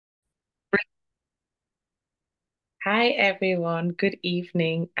Hi, everyone. Good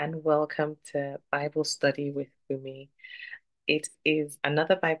evening and welcome to Bible Study with Bumi. It is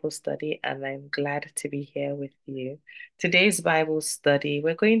another Bible study, and I'm glad to be here with you. Today's Bible study,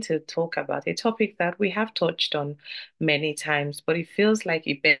 we're going to talk about a topic that we have touched on many times, but it feels like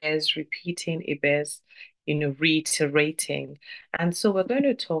it bears repeating, it bears, reiterating. And so we're going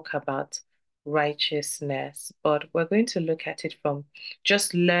to talk about righteousness, but we're going to look at it from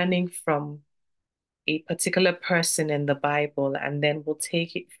just learning from a particular person in the Bible, and then we'll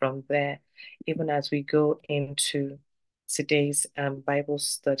take it from there, even as we go into today's Bible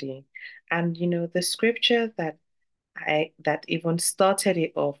study. And the scripture that even started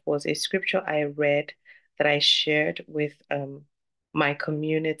it off was a scripture I read that I shared with my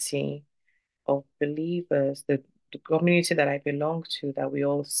community of believers, the community that I belong to, that we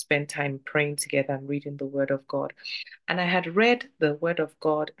all spend time praying together and reading the Word of God. And I had read the Word of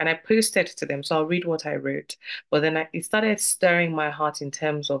God and I posted to them. So I'll read what I wrote. But then it started stirring my heart in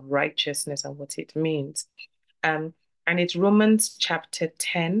terms of righteousness and what it means. Um, and it's Romans chapter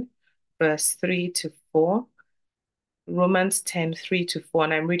 10, verse 3 to 4. Romans 10, 3 to 4.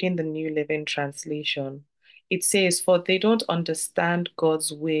 And I'm reading the New Living Translation. It says, "For they don't understand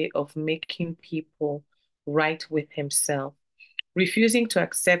God's way of making people right with Himself. Refusing to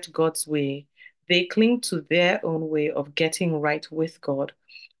accept God's way, they cling to their own way of getting right with God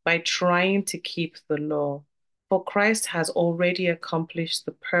by trying to keep the law. For Christ has already accomplished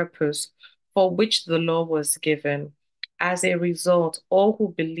the purpose for which the law was given. As a result, all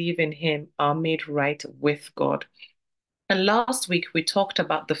who believe in him are made right with God." And last week, we talked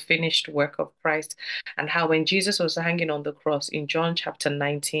about the finished work of Christ and how when Jesus was hanging on the cross in John chapter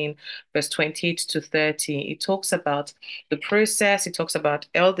 19, verse 28 to 30, it talks about the process. It talks about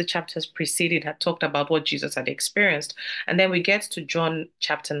all the chapters preceding had talked about what Jesus had experienced. And then we get to John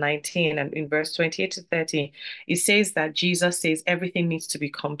chapter 19, and in verse 28 to 30, it says that Jesus says everything needs to be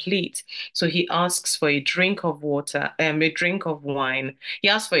complete. So he asks for a drink of water, a drink of wine. He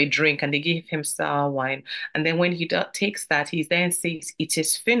asks for a drink, and they give him sour wine. And then when he takes that, he then says, "It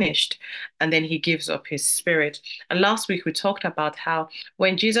is finished." And then he gives up his spirit. And last week we talked about how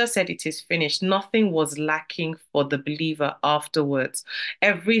when Jesus said it is finished, nothing was lacking for the believer afterwards.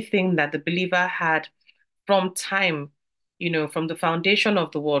 Everything that the believer had from time, from the foundation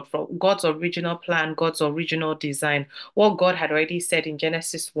of the world, from God's original plan, God's original design, what God had already said in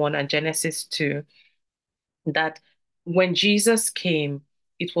Genesis 1 and Genesis 2, that when Jesus came,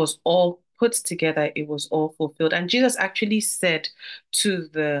 it was all put together, it was all fulfilled. And Jesus actually said to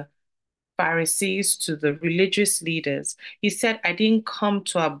the Pharisees, to the religious leaders, he said, "I didn't come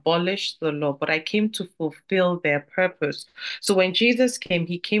to abolish the law, but I came to fulfill their purpose." So when Jesus came,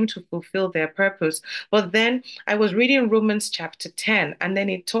 he came to fulfill their purpose. But then I was reading Romans chapter 10, and then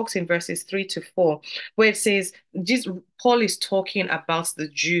it talks in verses 3 to 4, where it says, Paul is talking about the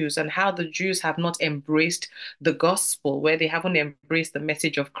Jews and how the Jews have not embraced the gospel, where they haven't embraced the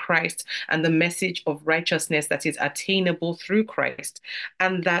message of Christ and the message of righteousness that is attainable through Christ.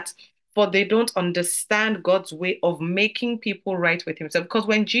 And that for they don't understand God's way of making people right with himself. Because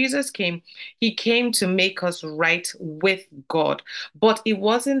when Jesus came, he came to make us right with God. But it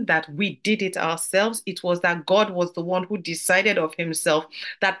wasn't that we did it ourselves, it was that God was the one who decided of himself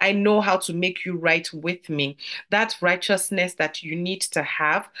that I know how to make you right with me. That righteousness that you need to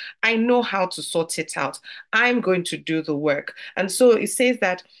have, I know how to sort it out. I'm going to do the work. And so it says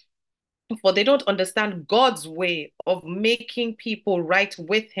that for they don't understand God's way of making people right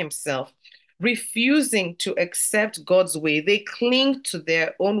with himself. Refusing to accept God's way, they cling to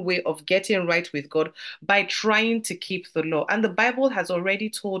their own way of getting right with God by trying to keep the law. And the Bible has already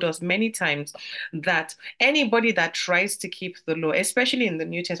told us many times that anybody that tries to keep the law, especially in the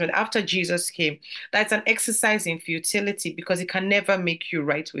New Testament, after Jesus came, that's an exercise in futility because it can never make you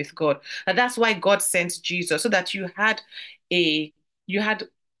right with God. And that's why God sent Jesus, so that a you had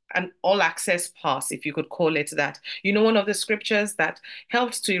an all access pass, if you could call it that. One of the scriptures that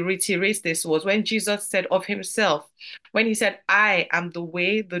helped to reiterate this was when Jesus said of himself, when he said, "I am the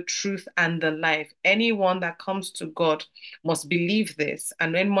way, the truth, and the life. Anyone that comes to God must believe this."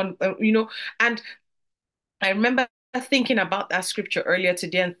 And anyone, and I remember thinking about that scripture earlier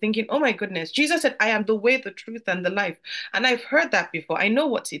today and thinking, oh my goodness, Jesus said, "I am the way, the truth, and the life." And I've heard that before. I know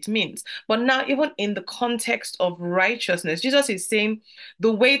what it means. But now, even in the context of righteousness, Jesus is saying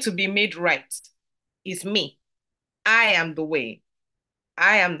the way to be made right is me. I am the way.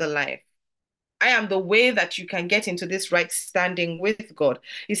 I am the life. I am the way that you can get into this right standing with God.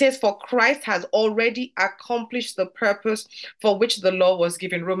 He says, for Christ has already accomplished the purpose for which the law was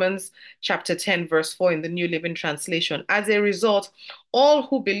given. Romans chapter 10, verse 4 in the New Living Translation. As a result, all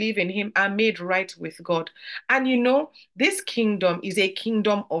who believe in him are made right with God. And this kingdom is a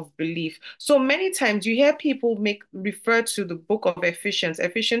kingdom of belief. So many times you hear people refer to the book of Ephesians,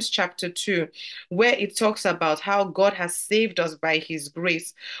 Ephesians chapter 2, where it talks about how God has saved us by his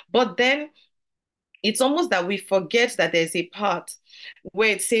grace. But then it's almost that we forget that there's a part where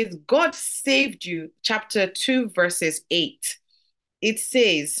it says, God saved you, chapter 2, verses 8. It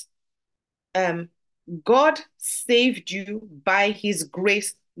says, um, God saved you by his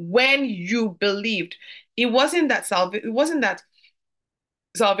grace when you believed. It wasn't that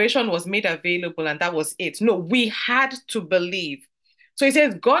salvation was made available and that was it. No, we had to believe. So he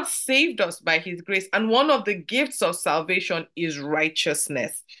says, God saved us by his grace. And one of the gifts of salvation is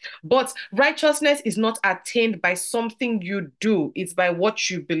righteousness. But righteousness is not attained by something you do, it's by what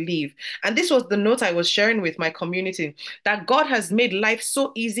you believe. And this was the note I was sharing with my community, that God has made life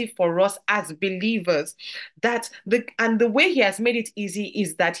so easy for us as believers, and the way he has made it easy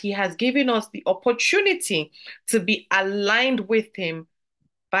is that he has given us the opportunity to be aligned with him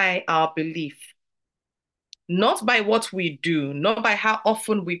by our belief, not by what we do, not by how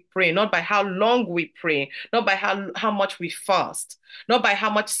often we pray, not by how long we pray, not by how much we fast, not by how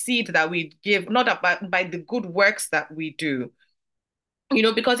much seed that we give, not by the good works that we do.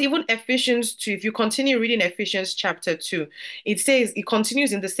 Because even Ephesians 2, if you continue reading Ephesians chapter 2, it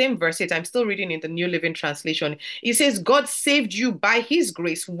continues in the same verse 8. I'm still reading in the New Living Translation. It says, God saved you by his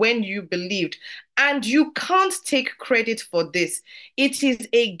grace when you believed, and you can't take credit for this. It is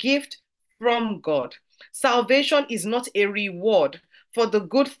a gift from God. Salvation is not a reward for the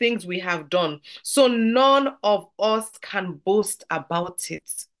good things we have done, so none of us can boast about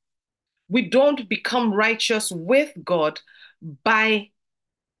it. We don't become righteous with God by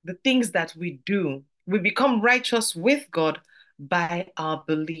the things that we do. We become righteous with God by our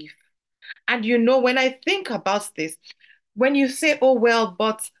belief. And when I think about this, when you say, oh, well,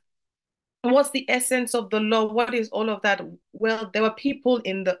 but what's the essence of the law? What is all of that? Well, there were people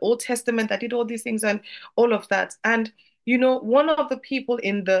in the Old Testament that did all these things and all of that. And, one of the people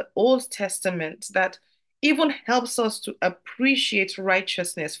in the Old Testament that even helps us to appreciate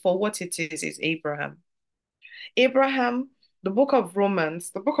righteousness for what it is Abraham. Abraham, the book of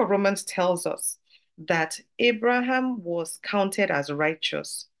Romans tells us that Abraham was counted as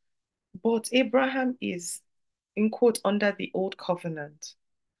righteous, but Abraham is, in quote, under the old covenant.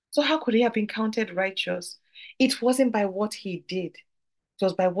 So how could he have been counted righteous? It wasn't by what he did, it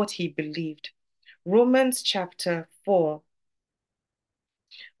was by what he believed. Romans chapter 4,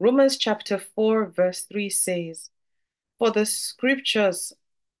 Romans chapter 4, verse 3 says, For the scriptures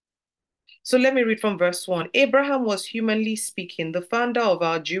So let me read from verse 1. Abraham was, humanly speaking, the founder of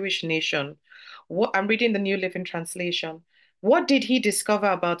our Jewish nation. I'm reading the New Living Translation. What did he discover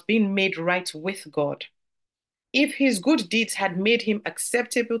about being made right with God? If his good deeds had made him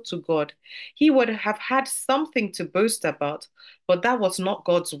acceptable to God, he would have had something to boast about, but that was not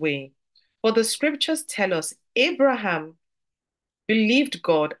God's way. For the scriptures tell us Abraham believed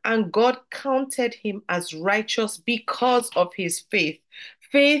God, and God counted him as righteous because of his faith.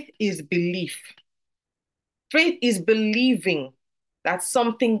 Faith is belief. Faith is believing that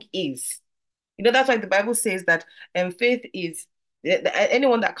something is. That's why the Bible says that faith is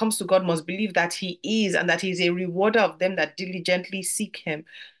anyone that comes to God must believe that he is and that he is a rewarder of them that diligently seek him.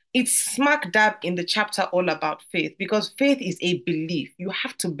 It's smack dab in the chapter all about faith because faith is a belief. You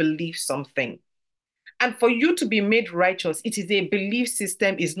have to believe something. And for you to be made righteous, it is a belief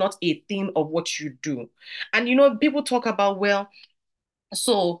system, is not a thing of what you do. And people talk about, well,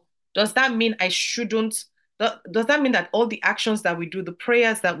 so does that mean I shouldn't? Does that mean that all the actions that we do, the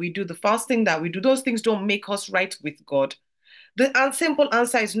prayers that we do, the fasting that we do, those things don't make us right with God? The simple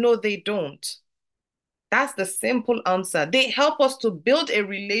answer is no, they don't. That's the simple answer. They help us to build a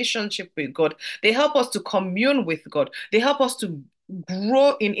relationship with God. They help us to commune with God. They help us to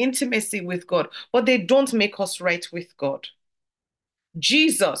grow in intimacy with God, but they don't make us right with God.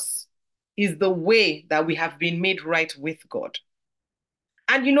 Jesus is the way that we have been made right with God.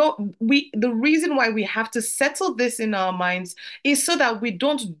 And the reason why we have to settle this in our minds is so that we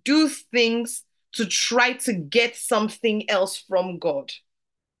don't do things to try to get something else from God.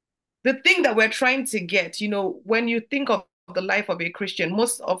 The thing that we're trying to get, when you think of the life of a Christian, more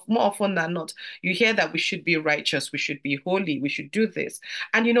often than not, you hear that we should be righteous, we should be holy, we should do this.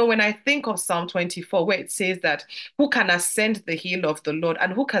 And when I think of Psalm 24, where it says that who can ascend the hill of the Lord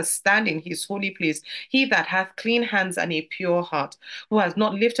and who can stand in his holy place? He that hath clean hands and a pure heart, who has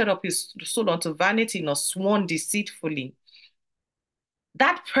not lifted up his soul unto vanity nor sworn deceitfully.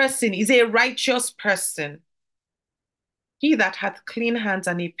 That person is a righteous person. He that hath clean hands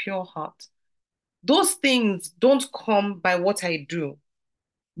and a pure heart. Those things don't come by what I do.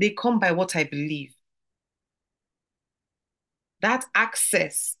 They come by what I believe. That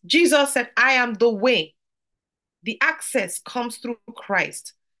access. Jesus said, I am the way. The access comes through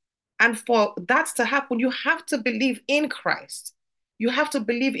Christ. And for that to happen, you have to believe in Christ. You have to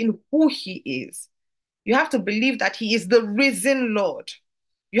believe in who he is. You have to believe that he is the risen Lord.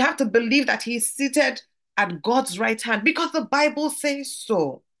 You have to believe that he is seated at God's right hand because the Bible says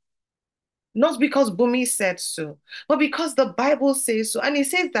so. Not because Bumi said so, but because the Bible says so. And it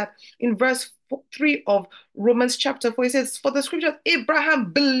says that in verse 3 of Romans chapter 4, it says, for the scripture,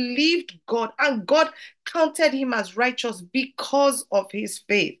 Abraham believed God and God counted him as righteous because of his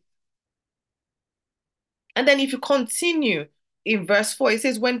faith. And then if you continue in verse 4, it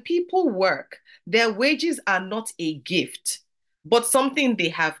says, when people work, their wages are not a gift, but something they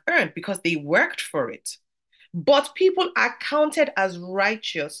have earned because they worked for it. But people are counted as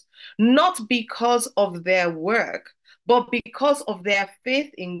righteous, not because of their work, but because of their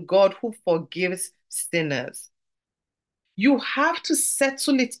faith in God who forgives sinners. You have to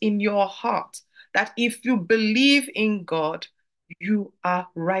settle it in your heart that if you believe in God, you are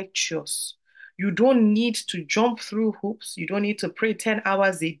righteous. You don't need to jump through hoops. You don't need to pray 10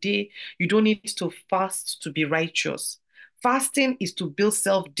 hours a day. You don't need to fast to be righteous. Fasting is to build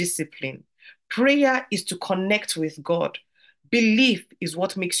self-discipline. Prayer is to connect with God. Belief is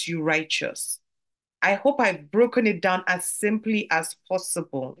what makes you righteous. I hope I've broken it down as simply as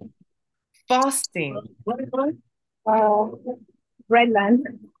possible. Fasting. Uh,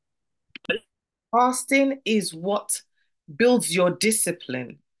 Redland. Fasting is what builds your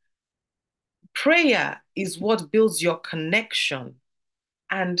discipline. Prayer is what builds your connection.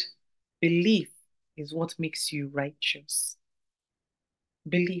 And belief is what makes you righteous.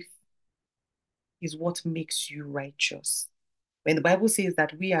 Belief is what makes you righteous. When the Bible says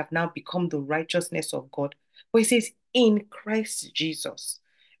that we have now become the righteousness of God, but it says in Christ Jesus,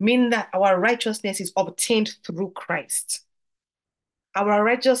 meaning that our righteousness is obtained through Christ. Our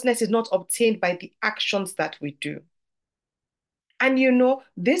righteousness is not obtained by the actions that we do. And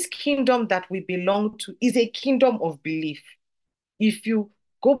this kingdom that we belong to is a kingdom of belief. If you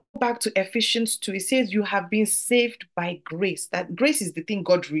go back to Ephesians 2, it says you have been saved by grace. That grace is the thing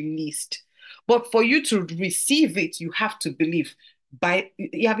God released. But for you to receive it, you have to believe.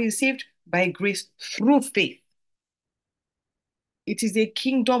 You have been saved by grace through faith. It is a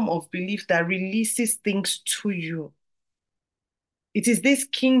kingdom of belief that releases things to you. It is this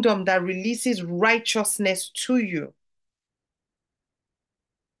kingdom that releases righteousness to you.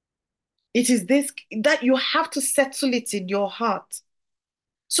 It is this that you have to settle it in your heart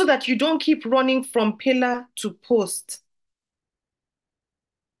so that you don't keep running from pillar to post.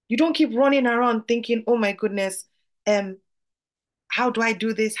 You don't keep running around thinking, oh my goodness, how do I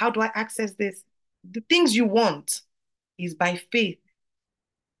do this? How do I access this? The things you want is by faith.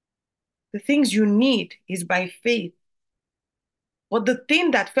 The things you need is by faith. But the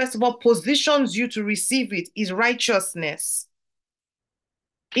thing that, first of all, positions you to receive it is righteousness.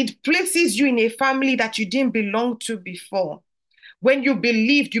 It places you in a family that you didn't belong to before. When you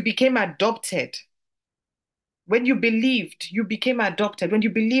believed, you became adopted. When you believed, you became adopted. When you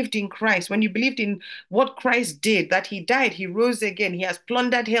believed in Christ, when you believed in what Christ did, that he died, he rose again, he has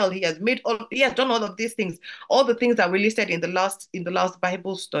plundered hell, he has done all of these things, all the things that we listed in the last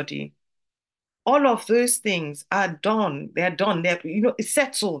Bible study. All of those things are done. They're done. It's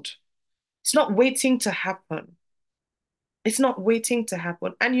settled. It's not waiting to happen. It's not waiting to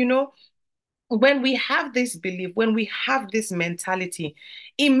happen. And when we have this belief, when we have this mentality,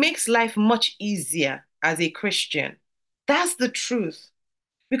 it makes life much easier as a Christian. That's the truth.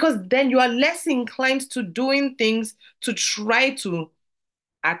 Because then you are less inclined to doing things to try to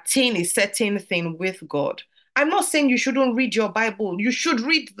attain a certain thing with God. I'm not saying you shouldn't read your Bible. You should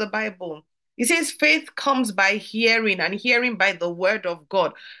read the Bible. It says faith comes by hearing and hearing by the word of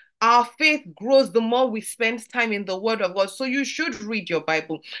God. Our faith grows the more we spend time in the word of God. So you should read your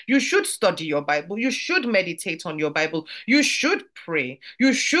Bible. You should study your Bible. You should meditate on your Bible. You should pray.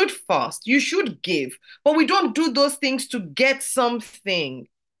 You should fast. You should give. But we don't do those things to get something.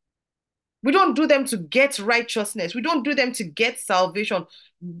 We don't do them to get righteousness. We don't do them to get salvation.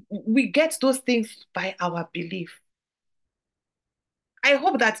 We get those things by our belief. I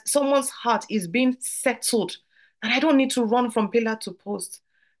hope that someone's heart is being settled and I don't need to run from pillar to post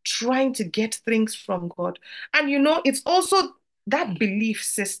trying to get things from God. And it's also that belief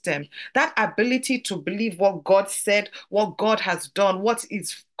system, that ability to believe what God said, what God has done, what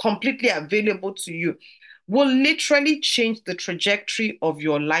is completely available to you will literally change the trajectory of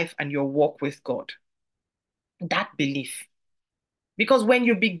your life and your walk with God. That belief. Because when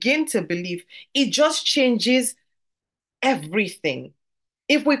you begin to believe, it just changes everything.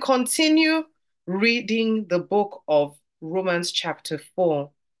 If we continue reading the book of Romans chapter 4,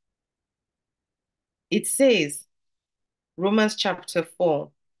 it says, Romans chapter 4,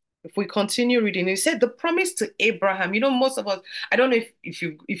 if we continue reading, it said the promise to Abraham. Most of us, I don't know if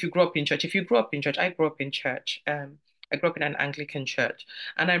you grew up in church. If you grew up in church, I grew up in church. I grew up in an Anglican church.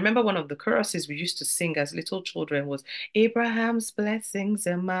 And I remember one of the choruses we used to sing as little children was, Abraham's blessings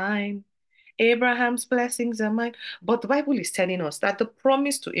are mine. Abraham's blessings are mine. But the Bible is telling us that the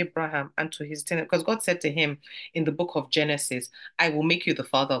promise to Abraham and to his descendants, because God said to him in the book of Genesis, I will make you the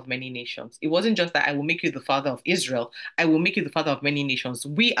father of many nations. It wasn't just that I will make you the father of Israel, I will make you the father of many nations.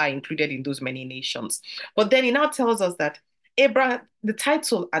 We are included in those many nations. But then he now tells us that Abraham, the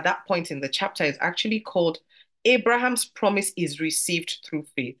title at that point in the chapter is actually called Abraham's promise is received through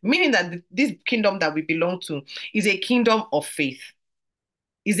faith, meaning that this kingdom that we belong to is a kingdom of faith,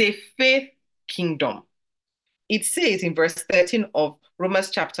 is a faith kingdom. It says in verse 13 of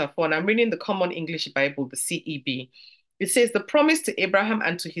Romans chapter 4, and I'm reading the Common English Bible, the CEB. It says, the promise to Abraham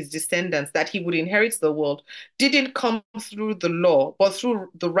and to his descendants that he would inherit the world didn't come through the law, but through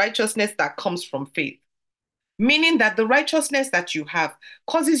the righteousness that comes from faith. Meaning that the righteousness that you have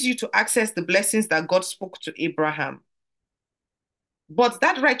causes you to access the blessings that God spoke to Abraham. But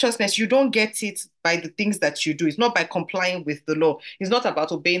that righteousness, you don't get it by the things that you do. It's not by complying with the law. It's not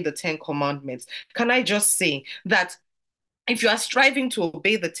about obeying the Ten Commandments. Can I just say that if you are striving to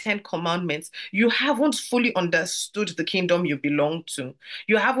obey the Ten Commandments, you haven't fully understood the kingdom you belong to.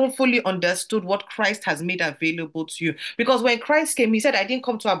 You haven't fully understood what Christ has made available to you. Because when Christ came, he said, I didn't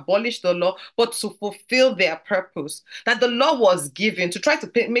come to abolish the law, but to fulfill their purpose. That the law was given to try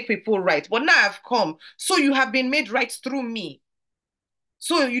to make people right. But now I've come, so you have been made right through me.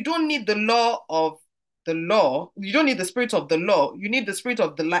 So you don't need the law of the law. You don't need the spirit of the law. You need the spirit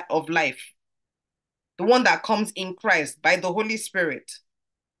of of life, the one that comes in Christ by the Holy Spirit.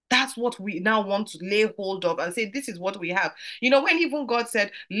 That's what we now want to lay hold of and say, this is what we have. When even God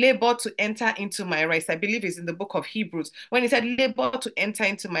said, labor to enter into my rest, I believe it's in the book of Hebrews, when he said, labor to enter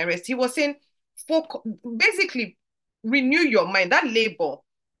into my rest, he was saying, basically, renew your mind. That labor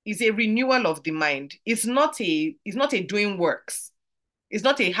is a renewal of the mind. It's not a doing works. It's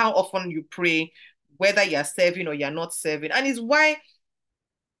not a how often you pray, whether you're serving or you're not serving. And it's why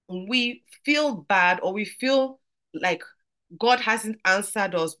we feel bad or we feel like God hasn't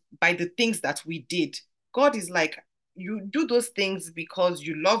answered us by the things that we did. God is like, you do those things because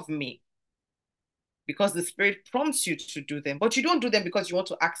you love me, because the Spirit prompts you to do them, but you don't do them because you want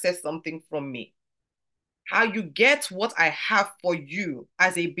to access something from me. How you get what I have for you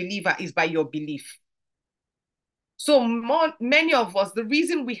as a believer is by your belief. So many of us, the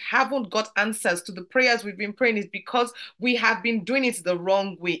reason we haven't got answers to the prayers we've been praying is because we have been doing it the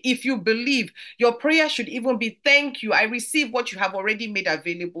wrong way. If you believe, your prayer should even be, thank you, I receive what you have already made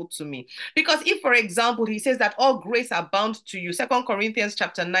available to me. Because if, for example, he says that all grace abound to you, 2 Corinthians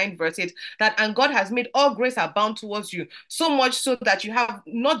chapter 9, verse 8, that and God has made all grace abound towards you, so much so that you have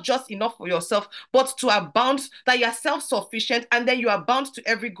not just enough for yourself, but to abound, that you are self-sufficient, and then you are bound to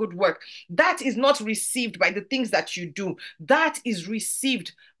every good work. That is not received by the things that you do. That is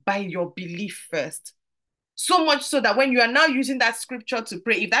received by your belief first. So much so that when you are now using that scripture to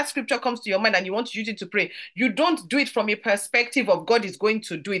pray, if that scripture comes to your mind and you want to use it to pray, you don't do it from a perspective of God is going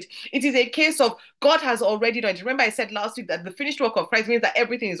to do it. It is a case of God has already done it. Remember, I said last week that the finished work of Christ means that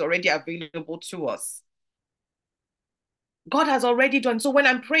everything is already available to us. God has already done. So when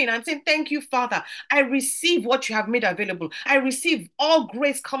I'm praying, I'm saying, thank you, Father. I receive what you have made available. I receive all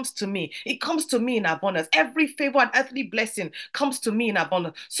grace comes to me. It comes to me in abundance. Every favor and earthly blessing comes to me in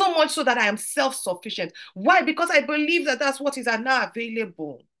abundance. So much so that I am self-sufficient. Why? Because I believe that that's what is now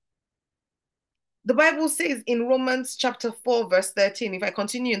available. The Bible says in Romans chapter 4, verse 13, if I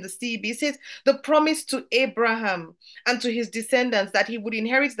continue in the CB, it says, the promise to Abraham and to his descendants that he would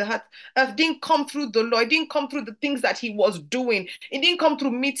inherit the earth didn't come through the law. It didn't come through the things that he was doing. It didn't come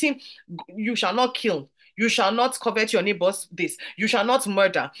through meeting, you shall not kill. You shall not covet your neighbor's this. You shall not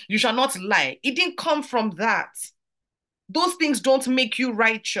murder. You shall not lie. It didn't come from that. Those things don't make you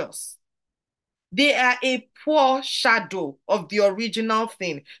righteous. They are a poor shadow of the original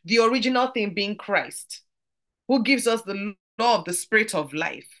thing being Christ, who gives us the law of the spirit of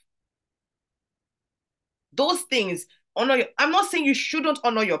life. Those things, honor your, I'm not saying you shouldn't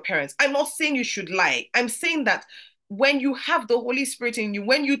honor your parents. I'm not saying you should lie. I'm saying that when you have the Holy Spirit in you,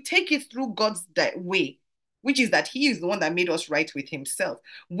 when you take it through God's way, which is that He is the one that made us right with Himself,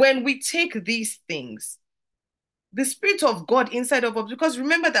 when we take these things, the Spirit of God inside of us, because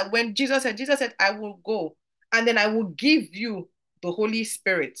remember that when Jesus said, I will go and then I will give you the Holy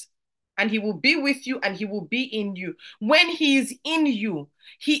Spirit and He will be with you and He will be in you. When He is in you,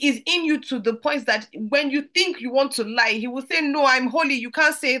 He is in you to the point that when you think you want to lie, He will say, no, I'm holy. You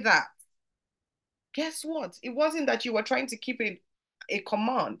can't say that. Guess what? It wasn't that you were trying to keep a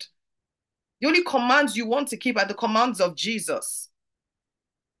command. The only commands you want to keep are the commands of Jesus.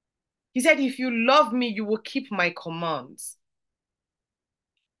 He said, if you love me, you will keep my commands.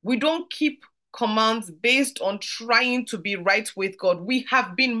 We don't keep commands based on trying to be right with God. We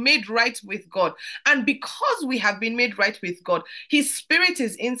have been made right with God. And because we have been made right with God, His Spirit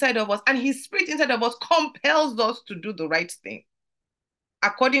is inside of us, and His Spirit inside of us compels us to do the right thing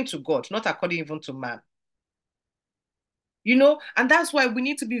according to God, not according even to man. And that's why we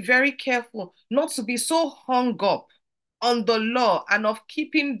need to be very careful not to be so hung up on the law and of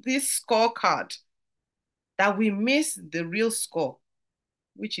keeping this scorecard that we miss the real score,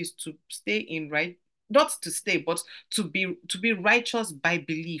 which is to stay in right, not to stay, but to be righteous by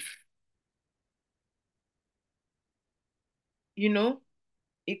belief. You know,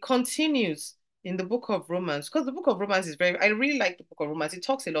 it continues in the book of Romans, because the book of Romans is I really like the book of Romans. It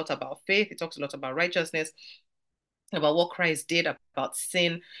talks a lot about faith, it talks a lot about righteousness, about what Christ did, about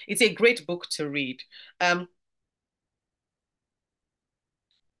sin. It's a great book to read. Um,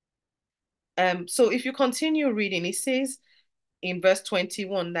 so if you continue reading, it says in verse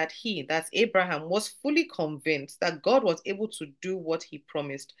 21 that that's Abraham, was fully convinced that God was able to do what he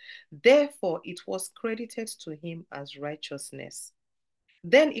promised. Therefore, it was credited to him as righteousness.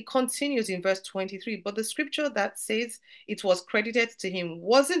 Then it continues in verse 23, but the scripture that says it was credited to him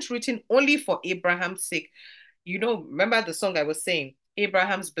wasn't written only for Abraham's sake. Remember the song I was saying,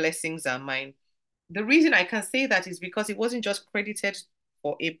 Abraham's blessings are mine. The reason I can say that is because it wasn't just credited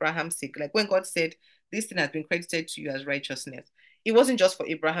for Abraham's sake. Like when God said, this thing has been credited to you as righteousness, it wasn't just for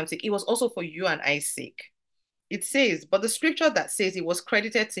Abraham's sake, it was also for you and I's sake. It says, but the scripture that says it was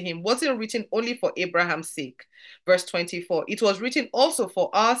credited to him wasn't written only for Abraham's sake. Verse 24, it was written also for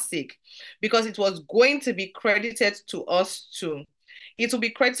our sake, because it was going to be credited to us too. It will be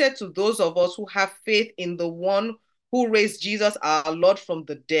credited to those of us who have faith in the one who raised Jesus, our Lord, from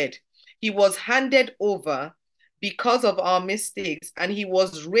the dead. He was handed over because of our mistakes, and he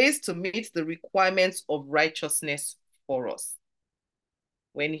was raised to meet the requirements of righteousness for us.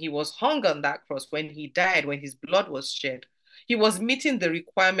 When he was hung on that cross, when he died, when his blood was shed, he was meeting the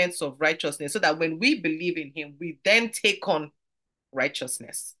requirements of righteousness so that when we believe in him, we then take on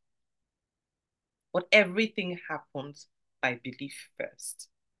righteousness. But everything happens by belief first.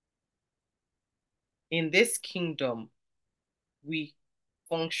 In this kingdom, we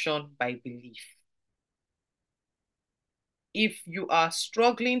function by belief. If you are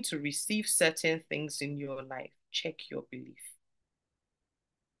struggling to receive certain things in your life, check your belief.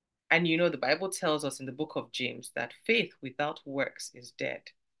 And the Bible tells us in the book of James that faith without works is dead.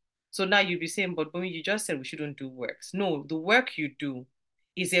 So now you'd be saying, but Bumi, you just said we shouldn't do works. No, the work you do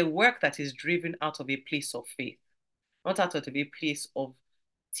is a work that is driven out of a place of faith, not out of a place of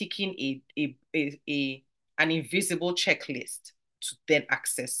ticking an invisible checklist to then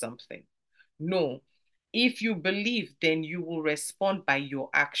access something. No, if you believe, then you will respond by your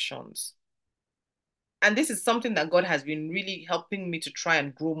actions. And this is something that God has been really helping me to try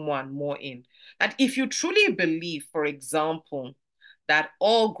and grow more and more in. That if you truly believe, for example, that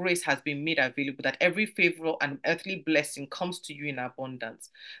all grace has been made available, that every favor and earthly blessing comes to you in abundance,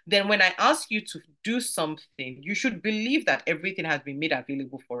 then when I ask you to do something, you should believe that everything has been made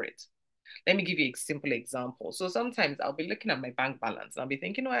available for it. Let me give you a simple example. So sometimes I'll be looking at my bank balance and I'll be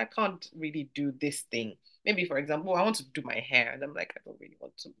thinking, I can't really do this thing. Maybe, for example, I want to do my hair. And I'm like, I don't really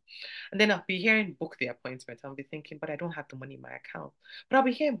want to. And then I'll be hearing book the appointment. I'll be thinking, but I don't have the money in my account. But I'll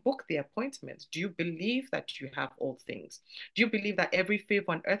be hearing book the appointment. Do you believe that you have all things? Do you believe that every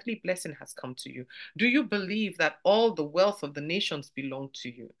favor and earthly blessing has come to you? Do you believe that all the wealth of the nations belong to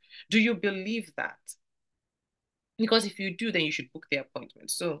you? Do you believe that? Because if you do, then you should book the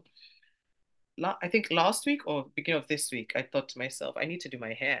appointment. So I think last week or beginning of this week, I thought to myself, I need to do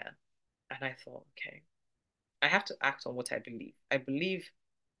my hair. And I thought, okay, I have to act on what I believe. I believe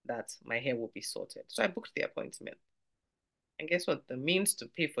that my hair will be sorted. So I booked the appointment. And guess what? The means to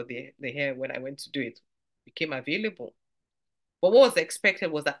pay for the hair when I went to do it became available. But what was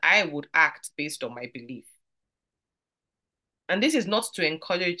expected was that I would act based on my belief. And this is not to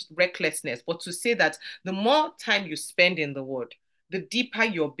encourage recklessness, but to say that the more time you spend in the word, the deeper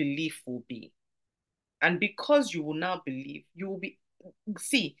your belief will be. And because you will now believe, you will be,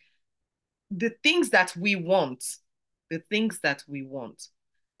 see, the things that we want, the things that we want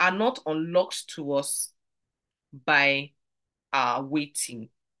are not unlocked to us by our waiting.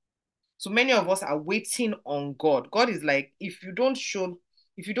 So many of us are waiting on God. God is like, if you don't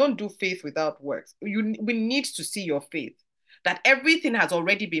do faith without works, we need to see your faith, that everything has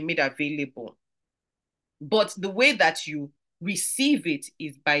already been made available. But the way that you receive it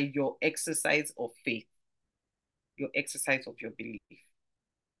is by your exercise of faith, your exercise of your belief.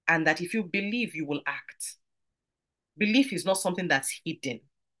 And that if you believe, you will act. Belief is not something that's hidden.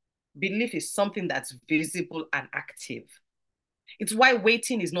 Belief is something that's visible and active. It's why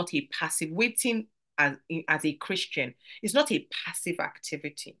waiting is not a passive. Waiting as a Christian is not a passive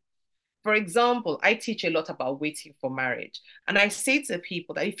activity. For example, I teach a lot about waiting for marriage. And I say to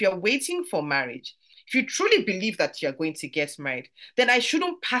people that if you're waiting for marriage, if you truly believe that you're going to get married, then I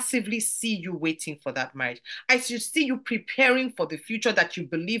shouldn't passively see you waiting for that marriage. I should see you preparing for the future that you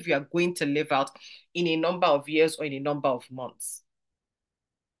believe you are going to live out in a number of years or in a number of months.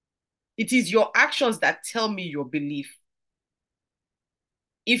 It is your actions that tell me your belief.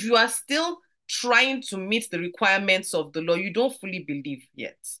 If you are still trying to meet the requirements of the law, you don't fully believe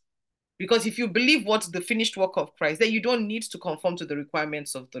yet. Because if you believe what's the finished work of Christ, then you don't need to conform to the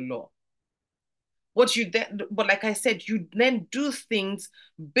requirements of the law. But like I said, you then do things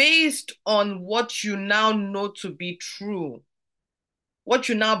based on what you now know to be true, what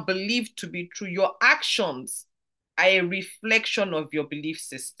you now believe to be true. Your actions are a reflection of your belief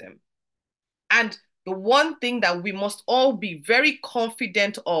system. And the one thing that we must all be very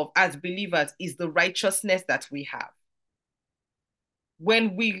confident of as believers is the righteousness that we have.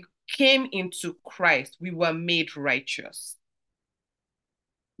 When we came into Christ, we were made righteous.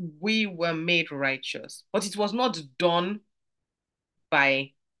 We were made righteous, but it was not done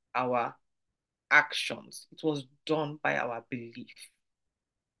by our actions, it was done by our belief.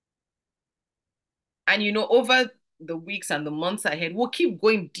 And over the weeks and the months ahead, we'll keep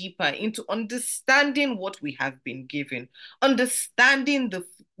going deeper into understanding what we have been given, understanding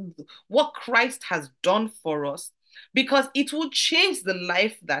what Christ has done for us, because it will change the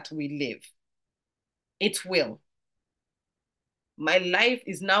life that we live. It will. My life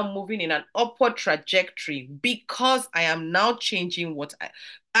is now moving in an upward trajectory because I am now changing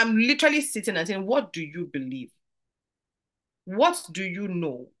I'm literally sitting and saying, what do you believe? What do you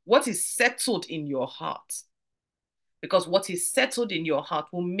know? What is settled in your heart? Because what is settled in your heart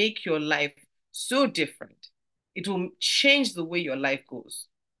will make your life so different. It will change the way your life goes.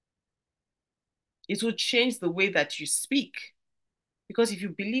 It will change the way that you speak. Because if you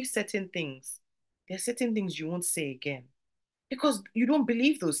believe certain things, there are certain things you won't say again. Because you don't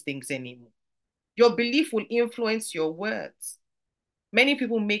believe those things anymore. Your belief will influence your words. Many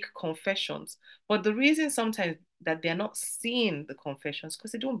people make confessions, but the reason sometimes that they're not seeing the confessions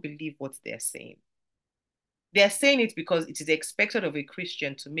because they don't believe what they're saying. They're saying it because it is expected of a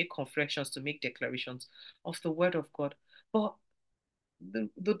Christian to make confessions, to make declarations of the word of God. But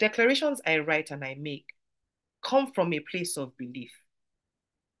the declarations I write and I make come from a place of belief.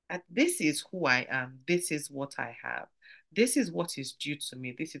 That this is who I am, this is what I have, this is what is due to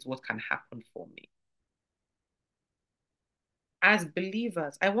me, this is what can happen for me. As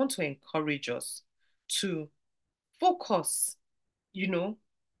believers, I want to encourage us to focus, you know,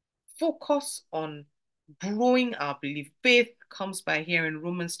 focus on growing our belief. Faith comes by hearing,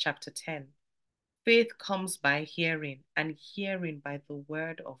 Romans chapter 10. Faith comes by hearing, and hearing by the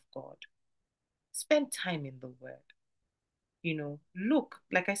word of God. Spend time in the word. Look,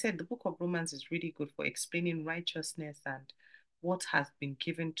 like I said, the book of Romans is really good for explaining righteousness and what has been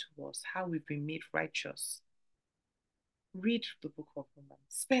given to us, how we've been made righteous. Read the book of Romans.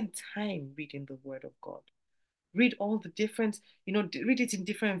 Spend time reading the word of God. Read all the different, read it in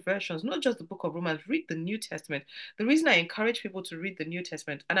different versions, not just the book of Romans, read the New Testament. The reason I encourage people to read the New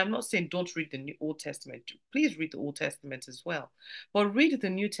Testament, and I'm not saying don't read the Old Testament, please read the Old Testament as well, but read the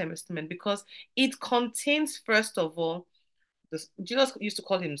New Testament because it contains, first of all, Jesus used to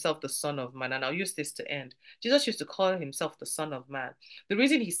call himself the Son of Man, and I'll use this to end. Jesus used to call himself the Son of Man. The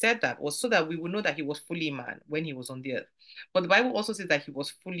reason he said that was so that we would know that he was fully man when he was on the earth. But the Bible also says that he was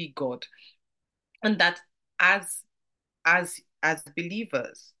fully God, and that as as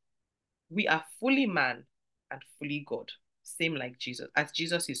believers, we are fully man and fully God, same like Jesus. As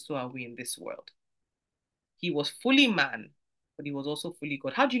Jesus is, so are we in this world. He was fully man, but he was also fully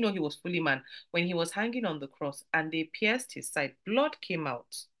God. How do you know he was fully man? When he was hanging on the cross and they pierced his side, blood came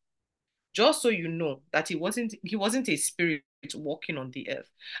out. Just so you know that he wasn't a spirit walking on the earth.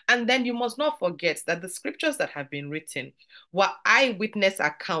 And then you must not forget that the scriptures that have been written were eyewitness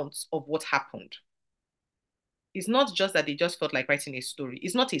accounts of what happened. It's not just that they just felt like writing a story.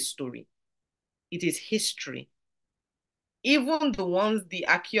 It's not a story, it is history. Even the ones, the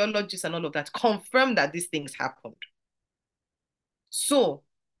archaeologists and all of that, confirm that these things happened. So,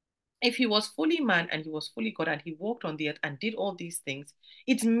 if he was fully man and he was fully God and he walked on the earth and did all these things,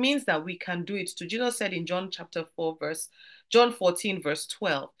 it means that we can do it too. Jesus said in John 14, verse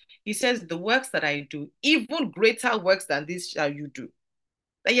 12, he says, the works that I do, even greater works than this shall you do.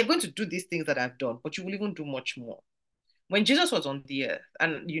 That you're going to do these things that I've done, but you will even do much more. When Jesus was on the earth,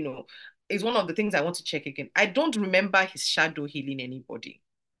 and it's one of the things I want to check again. I don't remember his shadow healing anybody.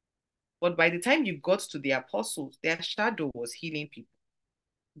 But by the time you got to the apostles, their shadow was healing people.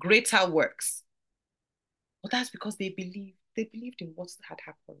 Greater works. But that's because they believed. They believed in what had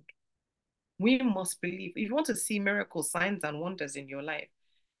happened. We must believe. If you want to see miracles, signs, and wonders in your life,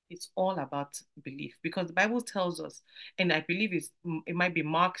 it's all about belief, because the Bible tells us, and I believe it might be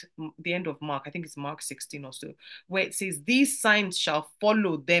Mark, the end of Mark, I think it's Mark 16 or so, where it says, these signs shall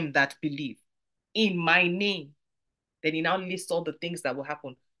follow them that believe in my name. Then he now lists all the things that will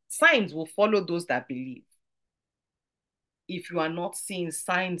happen. Signs will follow those that believe. If you are not seeing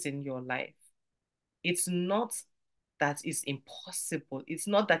signs in your life, it's not that it's impossible. It's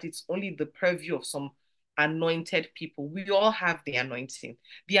not that it's only the purview of some anointed people. We all have the anointing.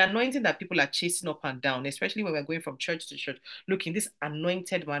 The anointing that people are chasing up and down, especially when we're going from church to church, looking, this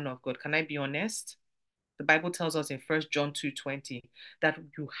anointed man of God. Can I be honest? The Bible tells us in 1 John 2:20 that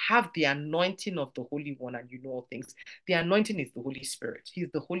you have the anointing of the Holy One and you know all things. The anointing is the Holy Spirit. He's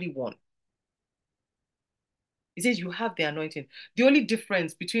the Holy One. He says you have the anointing. The only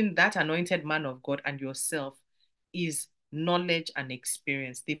difference between that anointed man of God and yourself is knowledge and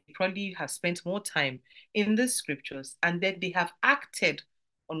experience. They probably have spent more time in the scriptures and then they have acted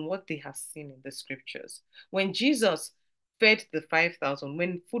on what they have seen in the scriptures. When Jesus fed the 5,000,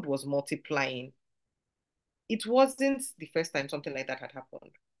 when food was multiplying, it wasn't the first time something like that had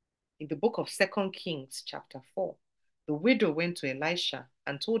happened. In the book of 2 Kings, chapter 4, the widow went to Elisha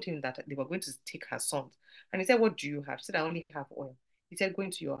and told him that they were going to take her sons. And he said, what do you have? She said, I only have oil. He said, go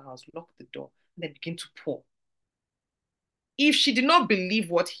into your house, lock the door, and then begin to pour. If she did not believe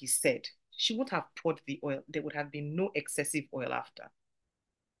what he said, she would have poured the oil. There would have been no excessive oil after.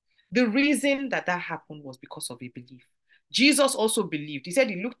 The reason that that happened was because of a belief. Jesus also believed. He said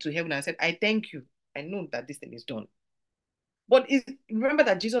he looked to heaven and said, I thank you. I know that this thing is done. But remember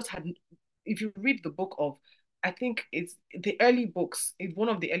that Jesus had, if you read the book of, I think it's the early books, it's one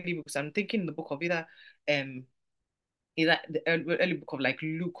of the early books. I'm thinking the book of either the early book of like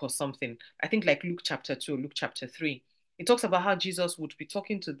Luke or something. I think like Luke chapter 2, Luke chapter 3. It talks about how Jesus would be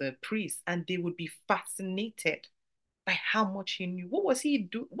talking to the priests and they would be fascinated by how much he knew. What was he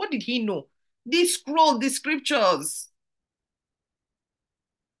do? What did he know? The scroll, the scriptures.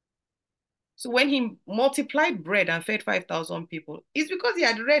 So when he multiplied bread and fed 5,000 people, it's because he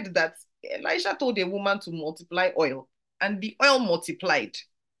had read that Elisha told a woman to multiply oil and the oil multiplied.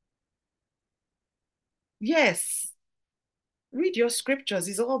 Yes, read your scriptures,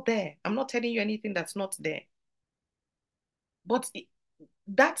 it's all there. I'm not telling you anything that's not there. But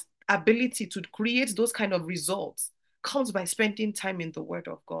that ability to create those kind of results comes by spending time in the Word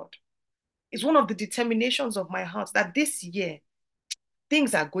of God. It's one of the determinations of my heart that this year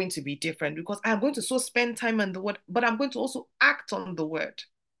things are going to be different because I'm going to so spend time in the Word, but I'm going to also act on the Word.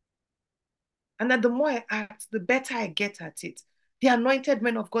 And that the more I act, the better I get at it. The anointed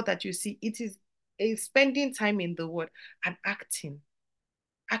men of God that you see, it is a spending time in the Word and acting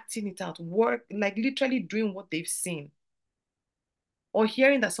it out, work, like literally doing what they've seen. Or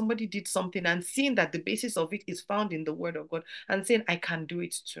hearing that somebody did something and seeing that the basis of it is found in the Word of God and saying, I can do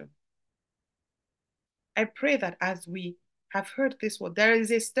it too. I pray that as we have heard this word, there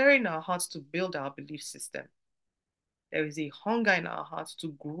is a stir in our hearts to build our belief system. There is a hunger in our hearts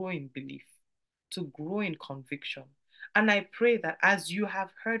to grow in belief, to grow in conviction. And I pray that as you have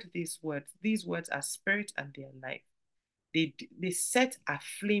heard these words are spirit and they are life. They set a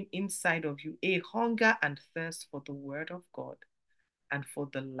flame inside of you, a hunger and thirst for the word of God and for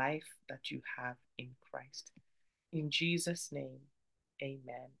the life that you have in Christ. In Jesus' name,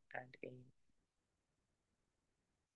 amen and amen.